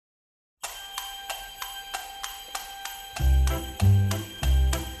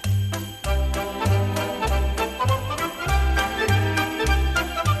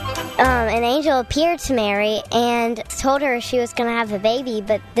an angel appeared to Mary and told her she was going to have a baby,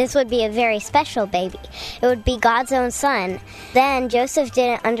 but this would be a very special baby. It would be God's own son. Then Joseph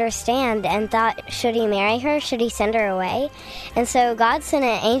didn't understand and thought, should he marry her? Should he send her away? And so God sent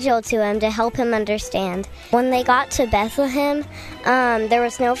an angel to him to help him understand. When they got to Bethlehem, there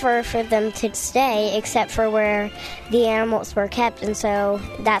was nowhere for them to stay except for where the animals were kept, and so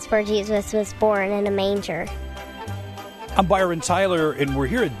that's where Jesus was born, in a manger. I'm Byron Tyler, and we're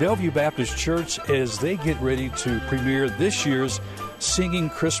here at Bellevue Baptist Church as they get ready to premiere this year's Singing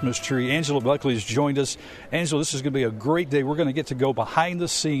Christmas Tree. Angela Buckley has joined us. Angela, this is going to be a great day. We're going to get to go behind the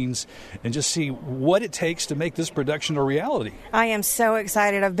scenes and just see what it takes to make this production a reality. I am so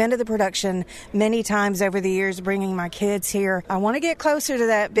excited. I've been to the production many times over the years, bringing my kids here. I want to get closer to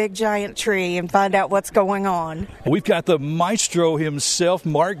that big giant tree and find out what's going on. We've got the maestro himself,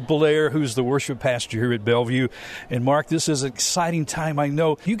 Mark Blair, who's the worship pastor here at Bellevue. And Mark, this is an exciting time. I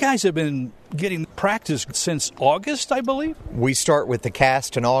know you guys have been getting practice since August, I believe? We start with the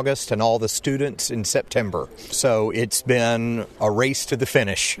cast in August and all the students in September. So it's been a race to the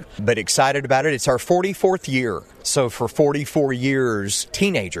finish, but excited about it. It's our 44th year. So for 44 years,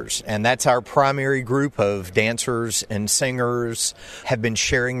 teenagers, and that's our primary group of dancers and singers, have been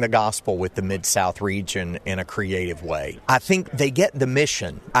sharing the gospel with the Mid-South region in a creative way. I think they get the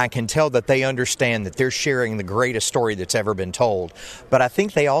mission. I can tell that they understand that they're sharing the greatest story that's ever been told. But I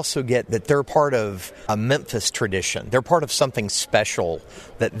think they also get that they're part of a Memphis tradition. They're part of something special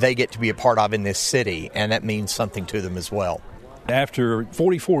that they get to be a part of in this city, and that means something to them as well. After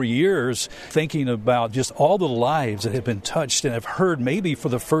 44 years, thinking about just all the lives that have been touched and have heard maybe for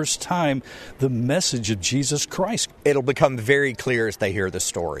the first time the message of Jesus Christ. It'll become very clear as they hear the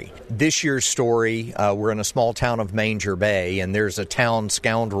story. This year's story, we're in a small town of Manger Bay, and there's a town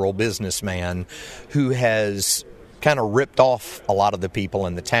scoundrel businessman who has kind of ripped off a lot of the people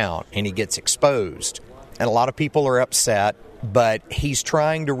in the town, and he gets exposed. And a lot of people are upset. But he's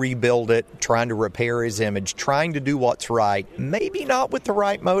trying to rebuild it, trying to repair his image, trying to do what's right. Maybe not with the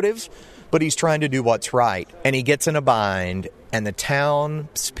right motives, but he's trying to do what's right. And he gets in a bind, and the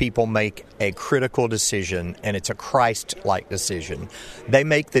town's people make a critical decision, and it's a Christ-like decision. They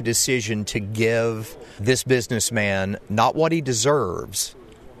make the decision to give this businessman not what he deserves,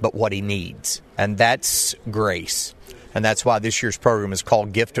 but what he needs. And that's grace. And that's why this year's program is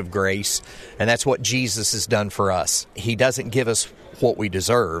called Gift of Grace. And that's what Jesus has done for us. He doesn't give us what we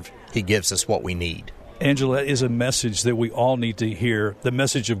deserve. He gives us what we need. Angela, that is a message that we all need to hear, the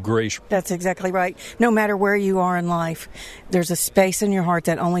message of grace. That's exactly right. No matter where you are in life, there's a space in your heart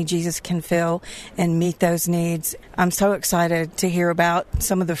that only Jesus can fill and meet those needs. I'm so excited to hear about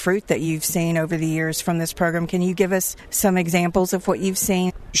some of the fruit that you've seen over the years from this program. Can you give us some examples of what you've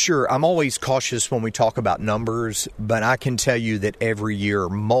seen? Sure. I'm always cautious when we talk about numbers, but I can tell you that every year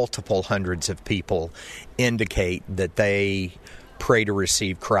multiple hundreds of people indicate that they pray to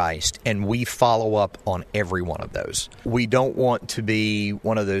receive Christ, and we follow up on every one of those. We don't want to be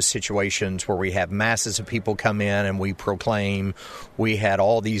one of those situations where we have masses of people come in and we proclaim we had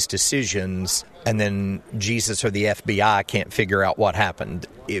all these decisions and then Jesus or the FBI can't figure out what happened.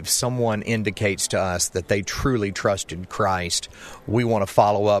 If someone indicates to us that they truly trusted Christ, we want to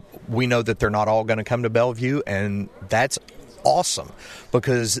follow up. We know that they're not all going to come to Bellevue, and that's awesome,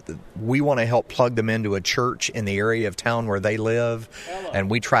 because we want to help plug them into a church in the area of town where they live, and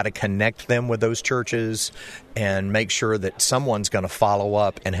we try to connect them with those churches and make sure that someone's going to follow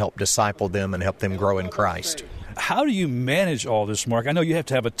up and help disciple them and help them grow in Christ. How do you manage all this, Mark? I know you have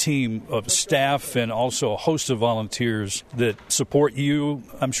to have a team of staff and also a host of volunteers that support you.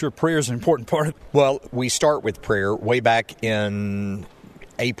 I'm sure prayer is an important part of it. Well, we start with prayer way back in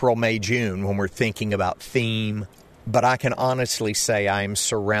April, May, June when we're thinking about theme. But I can honestly say I am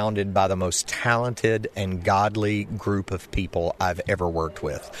surrounded by the most talented and godly group of people I've ever worked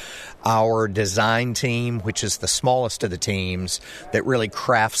with. Our design team, which is the smallest of the teams that really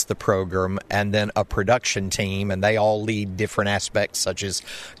crafts the program, and then a production team, and they all lead different aspects such as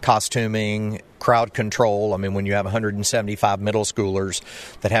costuming, crowd control. I mean, when you have 175 middle schoolers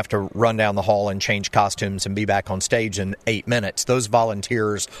that have to run down the hall and change costumes and be back on stage in 8 minutes, those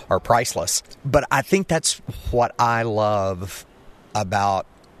volunteers are priceless. But I think that's what I love about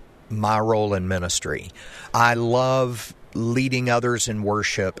my role in ministry. I love leading others in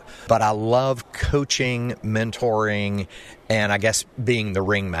worship, but I love coaching, mentoring, and I guess being the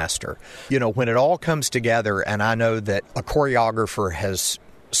ringmaster. You know, when it all comes together, and I know that a choreographer has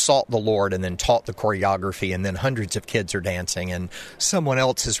sought the Lord and then taught the choreography, and then hundreds of kids are dancing, and someone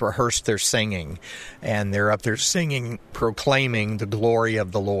else has rehearsed their singing, and they're up there singing, proclaiming the glory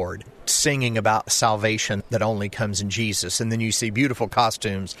of the Lord, singing about salvation that only comes in Jesus. And then you see beautiful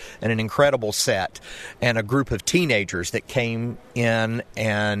costumes and an incredible set and a group of teenagers that came in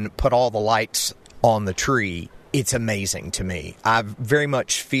and put all the lights on the tree. It's amazing to me. I very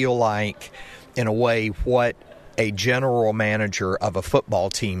much feel like, in a way, what a general manager of a football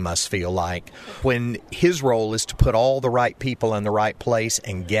team must feel like when his role is to put all the right people in the right place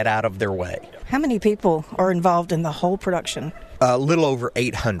and get out of their way. How many people are involved in the whole production? A little over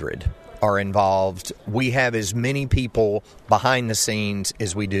 800 are involved. We have as many people behind the scenes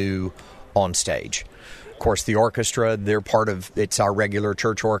as we do on stage. Of course, the orchestra, it's our regular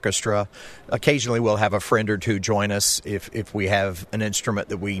church orchestra. Occasionally we'll have a friend or two join us if we have an instrument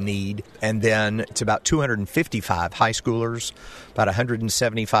that we need. And then it's about 255 high schoolers, about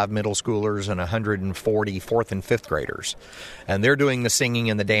 175 middle schoolers, and 140 fourth and fifth graders. And they're doing the singing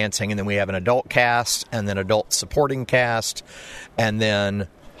and the dancing. And then we have an adult cast and then adult supporting cast and then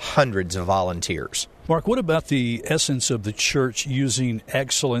hundreds of volunteers. Mark, what about the essence of the church using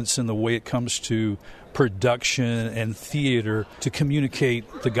excellence in the way it comes to production and theater to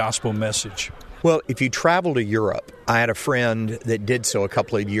communicate the gospel message? Well, if you travel to Europe, I had a friend that did so a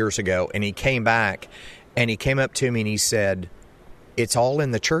couple of years ago, and he came back and he came up to me and he said, "It's all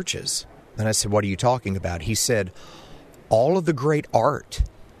in the churches." And I said, "What are you talking about?" He said, "All of the great art,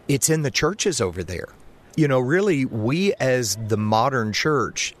 it's in the churches over there." You know, really, we as the modern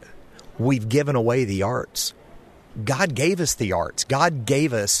church, we've given away the arts. God gave us the arts. God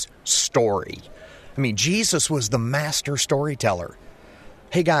gave us story. I mean, Jesus was the master storyteller.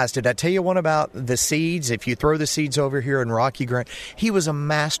 Hey, guys, did I tell you one about the seeds? If you throw the seeds over here in rocky ground, he was a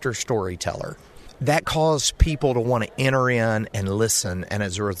master storyteller. That caused people to want to enter in and listen, and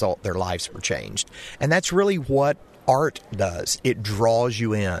as a result, their lives were changed. And that's really what art does. It draws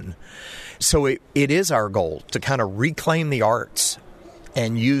you in. So it is our goal to kind of reclaim the arts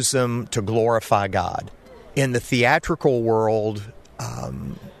and use them to glorify God. In the theatrical world,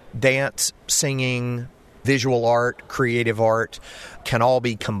 dance, singing, visual art, creative art can all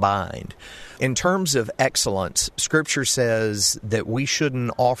be combined. In terms of excellence, Scripture says that we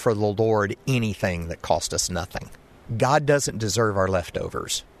shouldn't offer the Lord anything that cost us nothing. God doesn't deserve our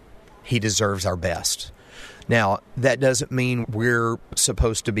leftovers. He deserves our best. Now, that doesn't mean we're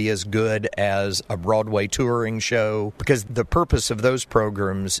supposed to be as good as a Broadway touring show, because the purpose of those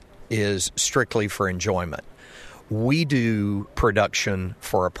programs is strictly for enjoyment. We do production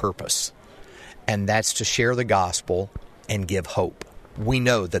for a purpose, and that's to share the gospel and give hope. We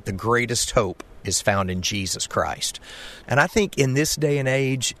know that the greatest hope is found in Jesus Christ. And I think in this day and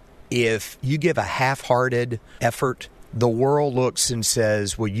age, if you give a half-hearted effort, the world looks and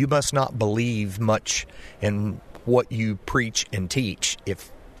says, well, you must not believe much in what you preach and teach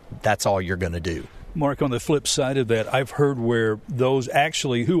if that's all you're going to do. Mark, on the flip side of that, I've heard where those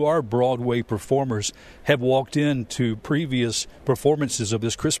actually who are Broadway performers have walked into previous performances of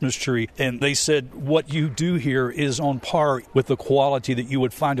this Christmas tree, and they said what you do here is on par with the quality that you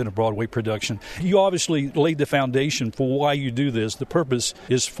would find in a Broadway production. You obviously laid the foundation for why you do this. The purpose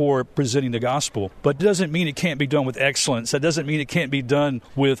is for presenting the gospel, but it doesn't mean it can't be done with excellence. That doesn't mean it can't be done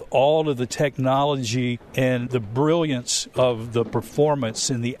with all of the technology and the brilliance of the performance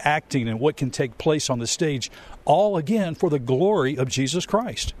and the acting and what can take place on the stage, all again for the glory of Jesus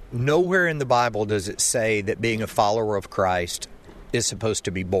Christ. Nowhere in the Bible does it say that being a follower of Christ is supposed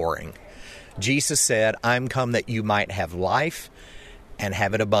to be boring. Jesus said, "I'm come that you might have life and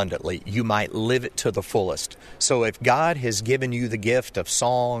have it abundantly. You might live it to the fullest." So if God has given you the gift of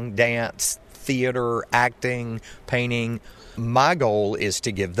song, dance, theater, acting, painting, my goal is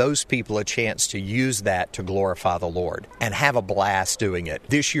to give those people a chance to use that to glorify the Lord and have a blast doing it.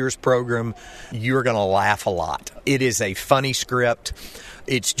 This year's program, you're going to laugh a lot. It is a funny script.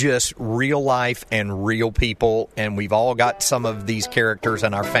 It's just real life and real people, and we've all got some of these characters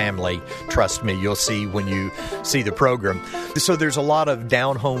in our family. Trust me, you'll see when you see the program. So there's a lot of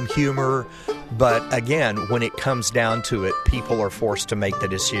down-home humor, but again, when it comes down to it, people are forced to make the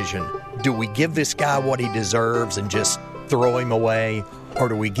decision. Do we give this guy what he deserves and just throw him away, or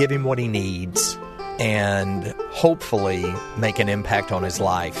do we give him what he needs and hopefully make an impact on his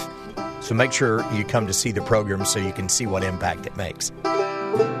life? So make sure you come to see the program so you can see what impact it makes.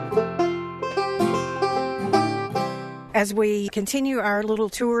 As we continue our little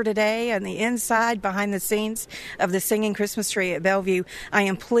tour today on the inside, behind the scenes of the Singing Christmas Tree at Bellevue, I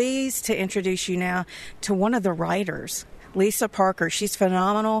am pleased to introduce you now to one of the writers. Lisa Parker. She's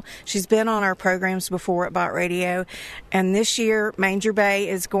phenomenal. She's been on our programs before at Bott Radio. And this year, Manger Bay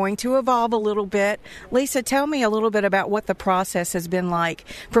is going to evolve a little bit. Lisa, tell me a little bit about what the process has been like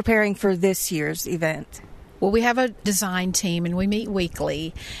preparing for this year's event. Well, we have a design team, and we meet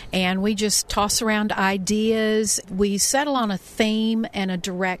weekly, and we just toss around ideas. We settle on a theme and a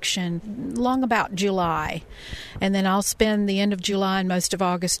direction long about July, and then I'll spend the end of July and most of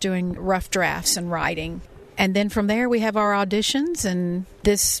August doing rough drafts and writing. And then from there, we have our auditions, and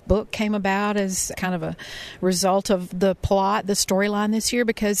this book came about as kind of a result of the plot, the storyline this year,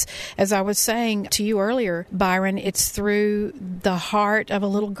 because as I was saying to you earlier, Byron, it's through the heart of a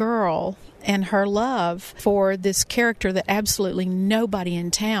little girl and her love for this character that absolutely nobody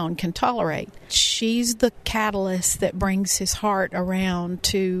in town can tolerate. She's the catalyst that brings his heart around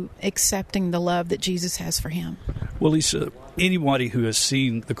to accepting the love that Jesus has for him. Well, Lisa, anybody who has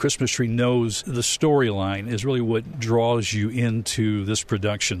seen The Christmas Tree knows the storyline is really what draws you into this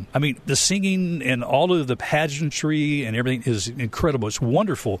production. I mean, the singing and all of the pageantry and everything is incredible. It's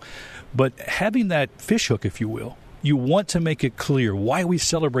wonderful. But having that fishhook, if you will, you want to make it clear why we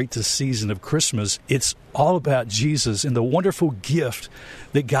celebrate the season of Christmas. It's all about Jesus and the wonderful gift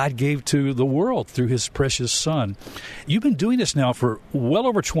that God gave to the world through his precious Son. You've been doing this now for well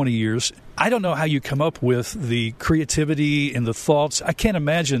over 20 years. I don't know how you come up with the creativity and the thoughts. I can't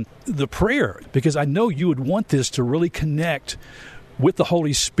imagine the prayer, because I know you would want this to really connect with the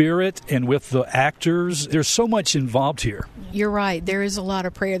Holy Spirit and with the actors. There's so much involved here. You're right. There is a lot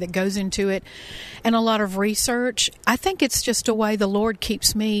of prayer that goes into it and a lot of research. I think it's just a way the Lord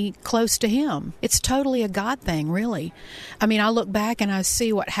keeps me close to him. It's totally a God thing, really. I mean, I look back and I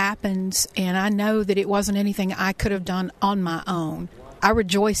see what happens, and I know that it wasn't anything I could have done on my own. I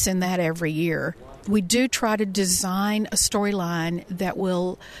rejoice in that every year. We do try to design a storyline that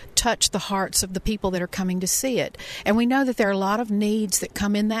will touch the hearts of the people that are coming to see it. And we know that there are a lot of needs that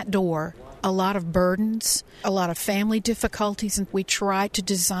come in that door, a lot of burdens, a lot of family difficulties, and we try to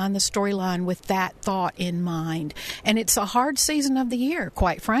design the storyline with that thought in mind. And it's a hard season of the year,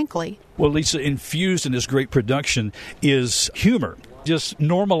 quite frankly. Well, Lisa, infused in this great production is humor. Just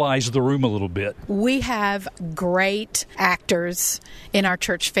normalize the room a little bit. We have great actors in our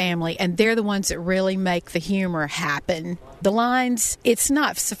church family, and they're the ones that really make the humor happen. The lines, it's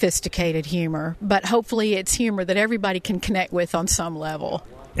not sophisticated humor, but hopefully it's humor that everybody can connect with on some level.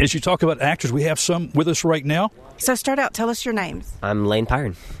 As you talk about actors, we have some with us right now. So start out, tell us your names. I'm Lane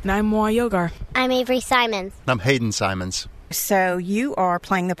Pyron. And I'm Moa Yogar. I'm Avery Simons. I'm Hayden Simons. So you are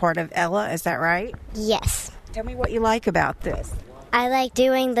playing the part of Ella, is that right? Yes. Tell me what you like about this. I like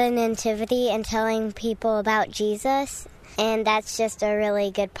doing the nativity and telling people about Jesus, and that's just a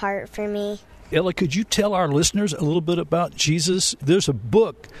really good part for me. Ella, could you tell our listeners a little bit about Jesus? There's a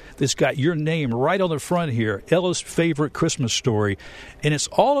book that's got your name right on the front here, Ella's Favorite Christmas Story, and it's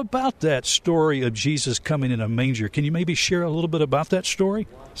all about that story of Jesus coming in a manger. Can you maybe share a little bit about that story?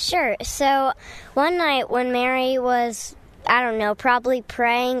 Sure. So one night when Mary was, probably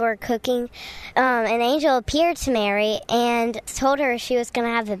praying or cooking, an angel appeared to Mary and told her she was going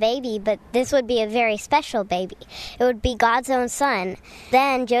to have a baby, but this would be a very special baby. It would be God's own son.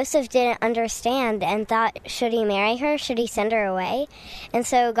 Then Joseph didn't understand and thought, should he marry her? Should he send her away? And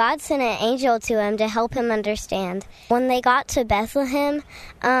so God sent an angel to him to help him understand. When they got to Bethlehem,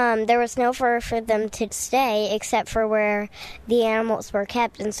 there was nowhere for them to stay except for where the animals were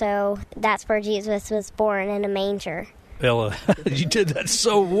kept, and so that's where Jesus was born, in a manger. Ella, you did that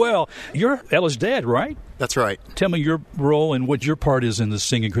so well. You're Ella's dad, right? That's right. Tell me your role and what your part is in the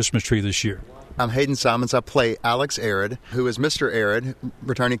Singing Christmas Tree this year. I'm Hayden Simons. I play Alex Arid, who is Mr. Arid,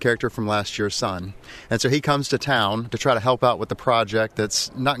 returning character from last year's Son. And so he comes to town to try to help out with the project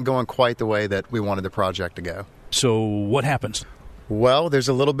that's not going quite the way that we wanted the project to go. So what happens? Well, there's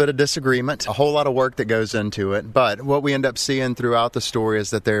a little bit of disagreement, a whole lot of work that goes into it, but what we end up seeing throughout the story is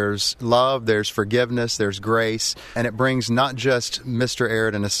that there's love, there's forgiveness, there's grace, and it brings not just Mr.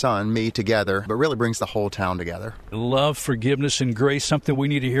 Arid and his son, me, together, but really brings the whole town together. Love, forgiveness, and grace, something we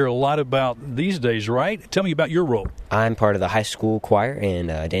need to hear a lot about these days, right? Tell me about your role. I'm part of the high school choir and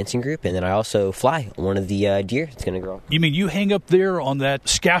dancing group, and then I also fly one of the deer that's going to grow. You mean you hang up there on that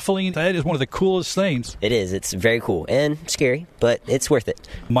scaffolding? That is one of the coolest things. It is. It's very cool and scary, but it's worth it.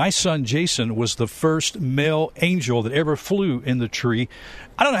 My son Jason was the first male angel that ever flew in the tree.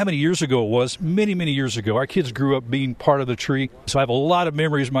 I don't know how many years ago it was, many, many years ago. Our kids grew up being part of the tree, so I have a lot of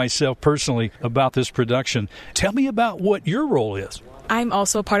memories myself personally about this production. Tell me about what your role is. I'm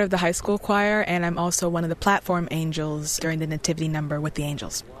also part of the high school choir, and I'm also one of the platform angels during the nativity number with the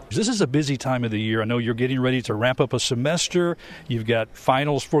angels. This is a busy time of the year. I know you're getting ready to wrap up a semester. You've got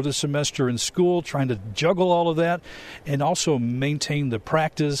finals for the semester in school, trying to juggle all of that and also maintain the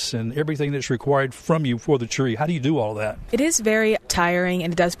practice and everything that's required from you for the tree. How do you do all of that? It is very tiring,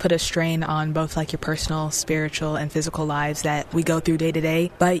 and it does put a strain on both like your personal, spiritual, and physical lives that we go through day to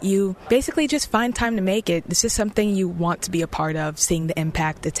day. But you basically just find time to make it. This is something you want to be a part of, seeing the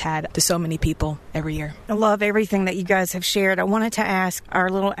impact it's had to so many people every year. I love everything that you guys have shared. I wanted to ask our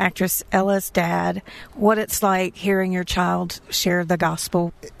little actress Ella's dad what it's like hearing your child share the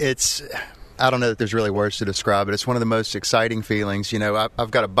gospel. I don't know that there's really words to describe it. It's one of the most exciting feelings. You know, I've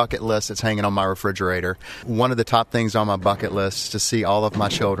got a bucket list that's hanging on my refrigerator. One of the top things on my bucket list is to see all of my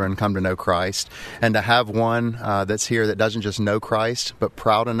children come to know Christ, and to have one that's here that doesn't just know Christ, but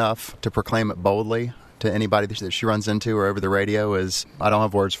proud enough to proclaim it boldly to anybody that she runs into or over the radio I don't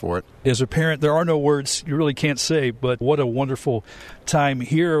have words for it. As a parent, there are no words you really can't say, but what a wonderful time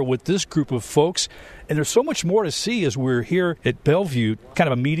here with this group of folks. And there's so much more to see as we're here at Bellevue,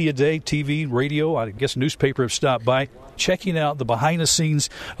 kind of a media day, TV, radio, I guess newspaper have stopped by, checking out the behind the scenes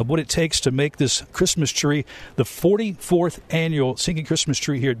of what it takes to make this Christmas tree, the 44th annual Singing Christmas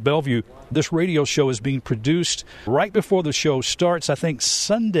Tree here at Bellevue. This radio show is being produced right before the show starts. I think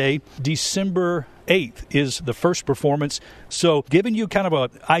Sunday, December 8th is the first performance. So giving you kind of an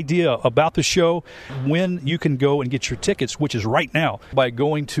idea about the show, when you can go and get your tickets, which is right now, by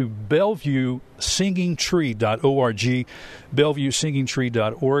going to BellevueSingingTree.org,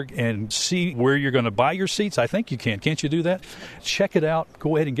 BellevueSingingTree.org, and see where you're going to buy your seats. I think you can. Can't you do that? Check it out.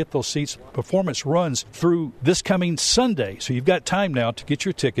 Go ahead and get those seats. Performance runs through this coming Sunday. So you've got time now to get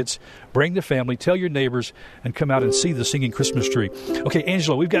your tickets, bring the family, tell your neighbors, and come out and see the Singing Christmas Tree. Okay,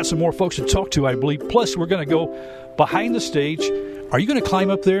 Angela, we've got some more folks to talk to, I believe. Plus, we're going to go behind the stage. Are you going to climb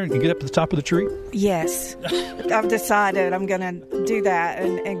up there and get up to the top of the tree? Yes. I've decided I'm going to do that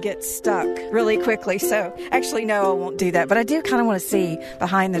and get stuck really quickly. So actually, no, I won't do that. But I do kind of want to see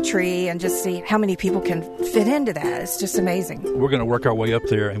behind the tree and just see how many people can fit into that. It's just amazing. We're going to work our way up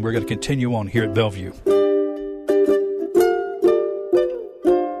there, and we're going to continue on here at Bellevue.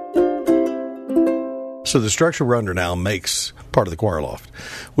 So the structure we're under now makes part of the choir loft.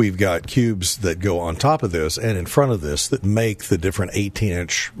 We've got cubes that go on top of this and in front of this that make the different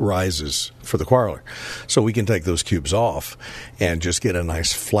 18-inch rises for the choir. So we can take those cubes off and just get a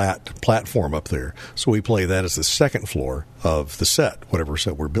nice flat platform up there. So we play that as the second floor of the set, whatever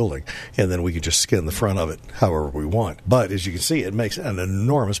set we're building, and then we can just skin the front of it however we want. But as you can see, it makes an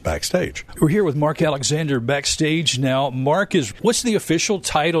enormous backstage. We're here with Mark Alexander backstage now. Mark, what's the official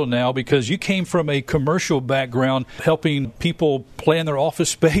title now? Because you came from a commercial background helping people plan their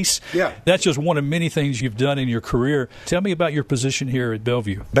office space. Yeah. That's just one of many things you've done in your career. Tell me about your position here at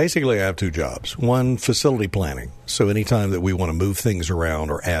Bellevue. Basically, I have two jobs. One, facility planning. So anytime that we want to move things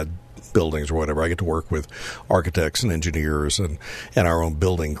around or add buildings or whatever, I get to work with architects and engineers and our own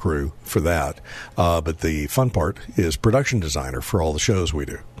building crew for that. But the fun part is production designer for all the shows we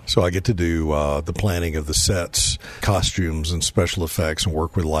do. So I get to do the planning of the sets, costumes, and special effects, and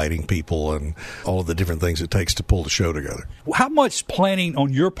work with lighting people and all of the different things it takes to pull the show together. How much planning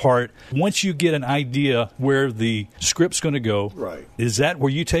on your part, once you get an idea where the script's going to go, right, is that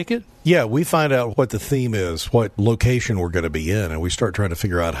where you take it? Yeah, we find out what the theme is, what location we're going to be in, and we start trying to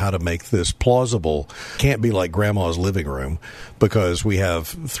figure out how to make this plausible. Can't be like grandma's living room because we have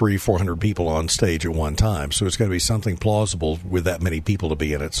 300-400 people on stage at one time. So it's got to be something plausible with that many people to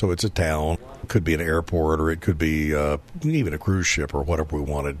be in it. So it's a town, it could be an airport, or it could be even a cruise ship or whatever we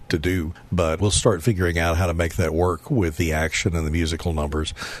wanted to do. But we'll start figuring out how to make that work with the action and the musical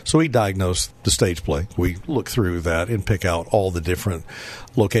numbers. So we diagnose the stage play. We look through that and pick out all the different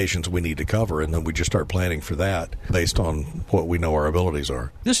locations we need to cover, and then we just start planning for that based on what we know our abilities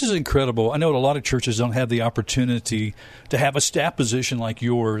are. This is incredible. I know a lot of churches don't have the opportunity to have a staff position like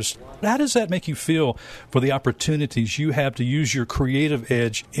yours. How does that make you feel for the opportunities you have to use your creative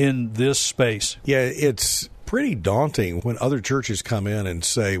edge in this space? Yeah, it's pretty daunting when other churches come in and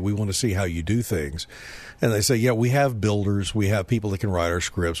say, we want to see how you do things. And they say, yeah, we have builders, we have people that can write our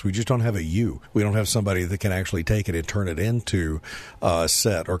scripts, we just don't have a you. We don't have somebody that can actually take it and turn it into a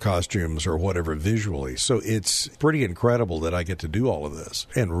set or costumes or whatever visually. So it's pretty incredible that I get to do all of this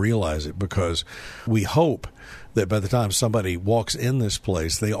and realize it, because we hope that by the time somebody walks in this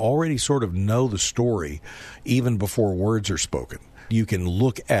place, they already sort of know the story even before words are spoken. You can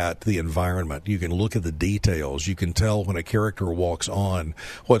look at the environment. You can look at the details. You can tell when a character walks on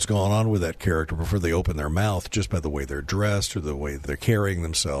what's going on with that character before they open their mouth, just by the way they're dressed or the way they're carrying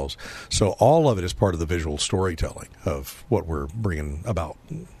themselves. So all of it is part of the visual storytelling of what we're bringing about.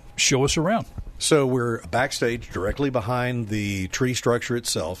 Show us around. So we're backstage directly behind the tree structure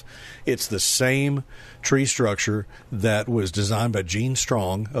itself. It's the same tree structure that was designed by Gene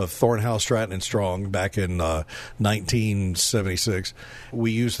Strong of Thornhouse, Stratton & Strong back in 1976.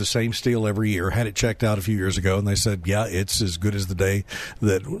 We use the same steel every year. Had it checked out a few years ago, and they said, yeah, it's as good as the day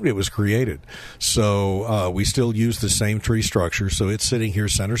that it was created. So we still use the same tree structure. So it's sitting here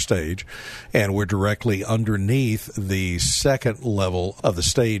center stage, and we're directly underneath the second level of the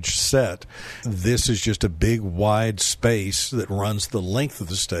stage set. This is just a big, wide space that runs the length of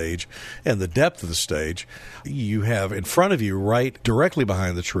the stage and the depth of the stage. You have in front of you, right directly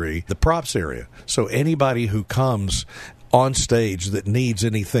behind the tree, the props area. So anybody who comes on stage that needs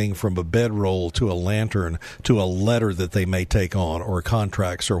anything from a bedroll to a lantern to a letter that they may take on, or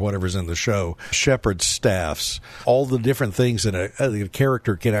contracts or whatever's in the show, shepherd staffs, all the different things that a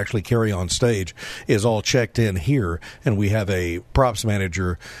character can actually carry on stage is all checked in here. And we have a props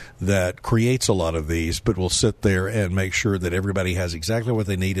manager that creates a lot of these, but will sit there and make sure that everybody has exactly what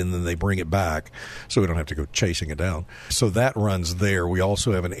they need, and then they bring it back so we don't have to go chasing it down. So that runs there. We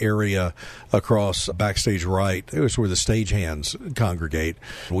also have an area across backstage right. It was where the stage hands congregate.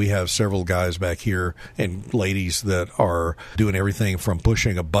 We have several guys back here and ladies that are doing everything from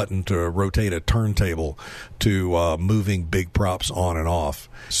pushing a button to rotate a turntable to moving big props on and off.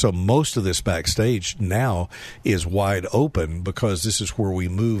 So most of this backstage now is wide open because this is where we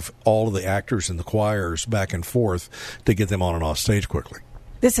move all of the actors and the choirs back and forth to get them on and off stage quickly.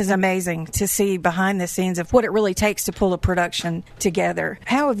 This is amazing to see behind the scenes of what it really takes to pull a production together.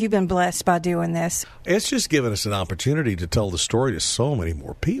 How have you been blessed by doing this? It's just given us an opportunity to tell the story to so many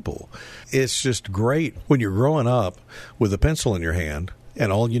more people. It's just great when you're growing up with a pencil in your hand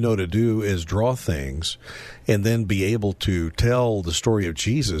and all you know to do is draw things and then be able to tell the story of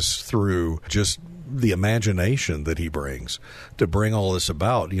Jesus through just the imagination that he brings to bring all this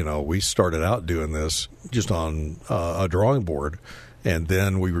about. You know, we started out doing this just on a drawing board, and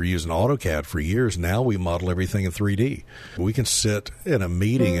then we were using AutoCAD for years. Now we model everything in 3D. We can sit in a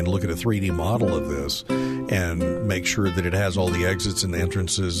meeting and look at a 3D model of this and make sure that it has all the exits and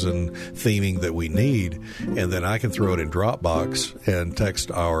entrances and theming that we need. And then I can throw it in Dropbox and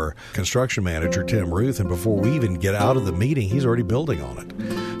text our construction manager, Tim Ruth, and before we even get out of the meeting, he's already building on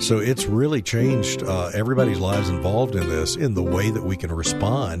it. So it's really changed everybody's lives involved in this in the way that we can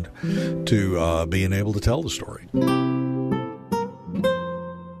respond to being able to tell the story.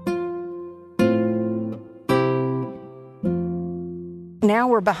 Now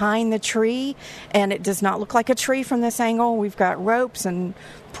we're behind the tree, and it does not look like a tree from this angle. We've got ropes and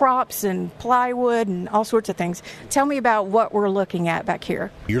props and plywood and all sorts of things. Tell me about what we're looking at back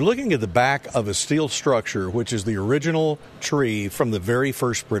here. You're looking at the back of a steel structure, which is the original tree from the very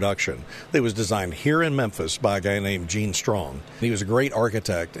first production. It was designed here in Memphis by a guy named Gene Strong. He was a great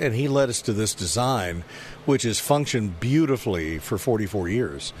architect, and he led us to this design, which has functioned beautifully for 44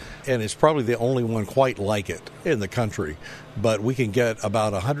 years. And it's probably the only one quite like it in the country. But we can get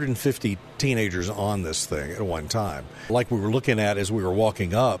about 150 teenagers on this thing at one time. Like we were looking at as we were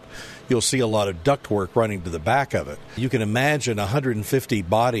walking up, you'll see a lot of ductwork running to the back of it. You can imagine 150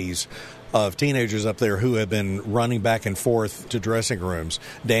 bodies of teenagers up there who have been running back and forth to dressing rooms,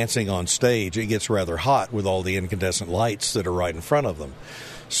 dancing on stage. It gets rather hot with all the incandescent lights that are right in front of them.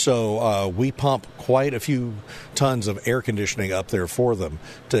 So we pump quite a few tons of air conditioning up there for them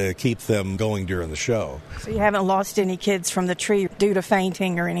to keep them going during the show. So you haven't lost any kids from the tree due to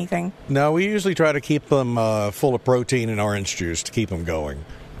fainting or anything? No, we usually try to keep them full of protein and orange juice to keep them going.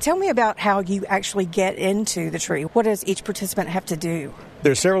 Tell me about how you actually get into the tree. What does each participant have to do?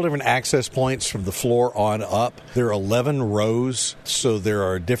 There are several different access points from the floor on up. There are 11 rows, so there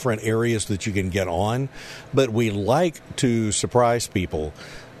are different areas that you can get on. But we like to surprise people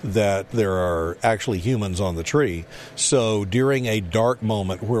that there are actually humans on the tree. So during a dark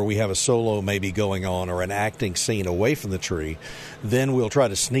moment where we have a solo maybe going on or an acting scene away from the tree, then we'll try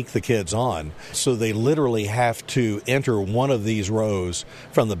to sneak the kids on. So they literally have to enter one of these rows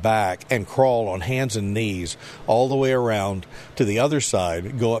from the back and crawl on hands and knees all the way around to the other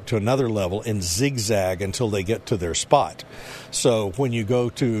side, go up to another level and zigzag until they get to their spot. So when you go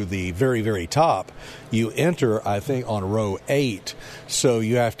to the very, very top, you enter, I think, on row 8. So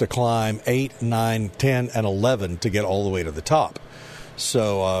you have to climb 8, 9, 10, and 11 to get all the way to the top.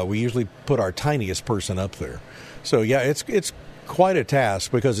 So we usually put our tiniest person up there. So, yeah, it's quite a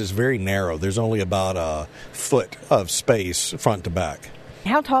task because it's very narrow. There's only about a foot of space front to back.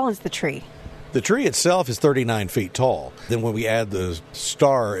 How tall is the tree? The tree itself is 39 feet tall. Then when we add the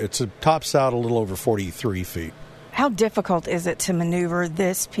star, it tops out a little over 43 feet. How difficult is it to maneuver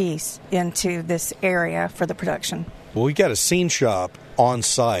this piece into this area for the production? Well, we've got a scene shop on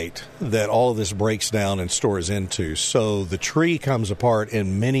site that all of this breaks down and stores into. So the tree comes apart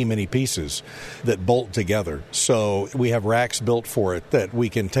in many, many pieces that bolt together. So we have racks built for it that we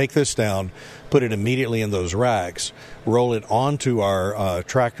can take this down, put it immediately in those racks, roll it onto our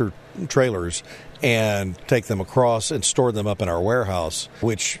tractor trailers, and take them across and store them up in our warehouse,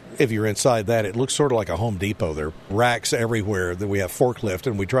 which, if you're inside that, it looks sort of like a Home Depot. There are racks everywhere that we have forklift,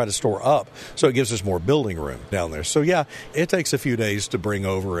 and we try to store up, so it gives us more building room down there. So, yeah, it takes a few days to bring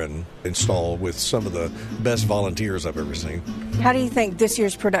over and install with some of the best volunteers I've ever seen. How do you think this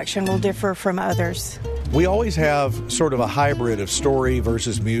year's production will differ from others? We always have sort of a hybrid of story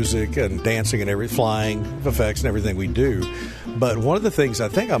versus music and dancing and flying effects and everything we do. But one of the things I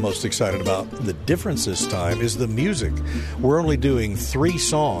think I'm most excited about, the difference this time, is the music. We're only doing 3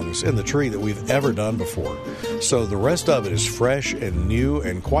 songs in the tree that we've ever done before. So the rest of it is fresh and new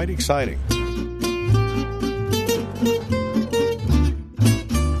and quite exciting.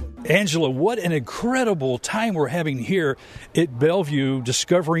 Angela, what an incredible time we're having here at Bellevue,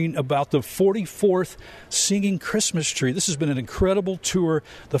 discovering about the 44th Singing Christmas Tree. This has been an incredible tour.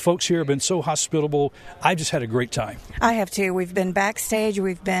 The folks here have been so hospitable. I just had a great time. I have too. We've been backstage.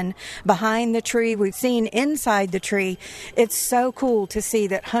 We've been behind the tree. We've seen inside the tree. It's so cool to see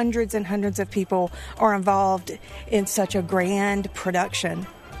that hundreds and hundreds of people are involved in such a grand production.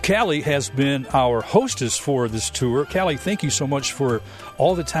 Callie has been our hostess for this tour. Callie, thank you so much for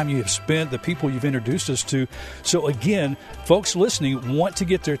all the time you have spent, the people you've introduced us to. So again, folks listening want to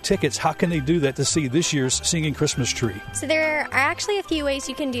get their tickets. How can they do that to see this year's Singing Christmas Tree? So there are actually a few ways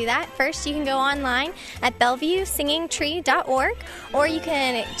you can do that. First, you can go online at bellevuesingingtree.org, or you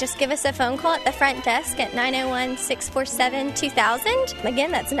can just give us a phone call at the front desk at 901-647-2000.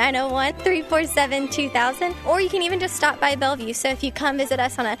 Again, that's 901-347-2000. Or you can even just stop by Bellevue. So if you come visit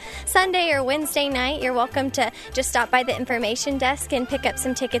us on a Sunday or Wednesday night, you're welcome to just stop by the information desk and pick up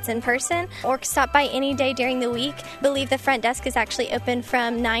some tickets in person, or stop by any day during the week. I believe the front desk is actually open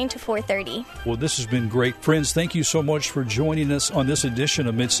from 9 to 4:30. Well, this has been great. Friends, thank you so much for joining us on this edition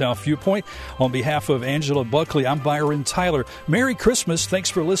of Mid-South Viewpoint. On behalf of Angela Buckley, I'm Byron Tyler. Merry Christmas. Thanks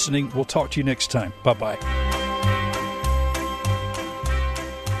for listening. We'll talk to you next time. Bye-bye.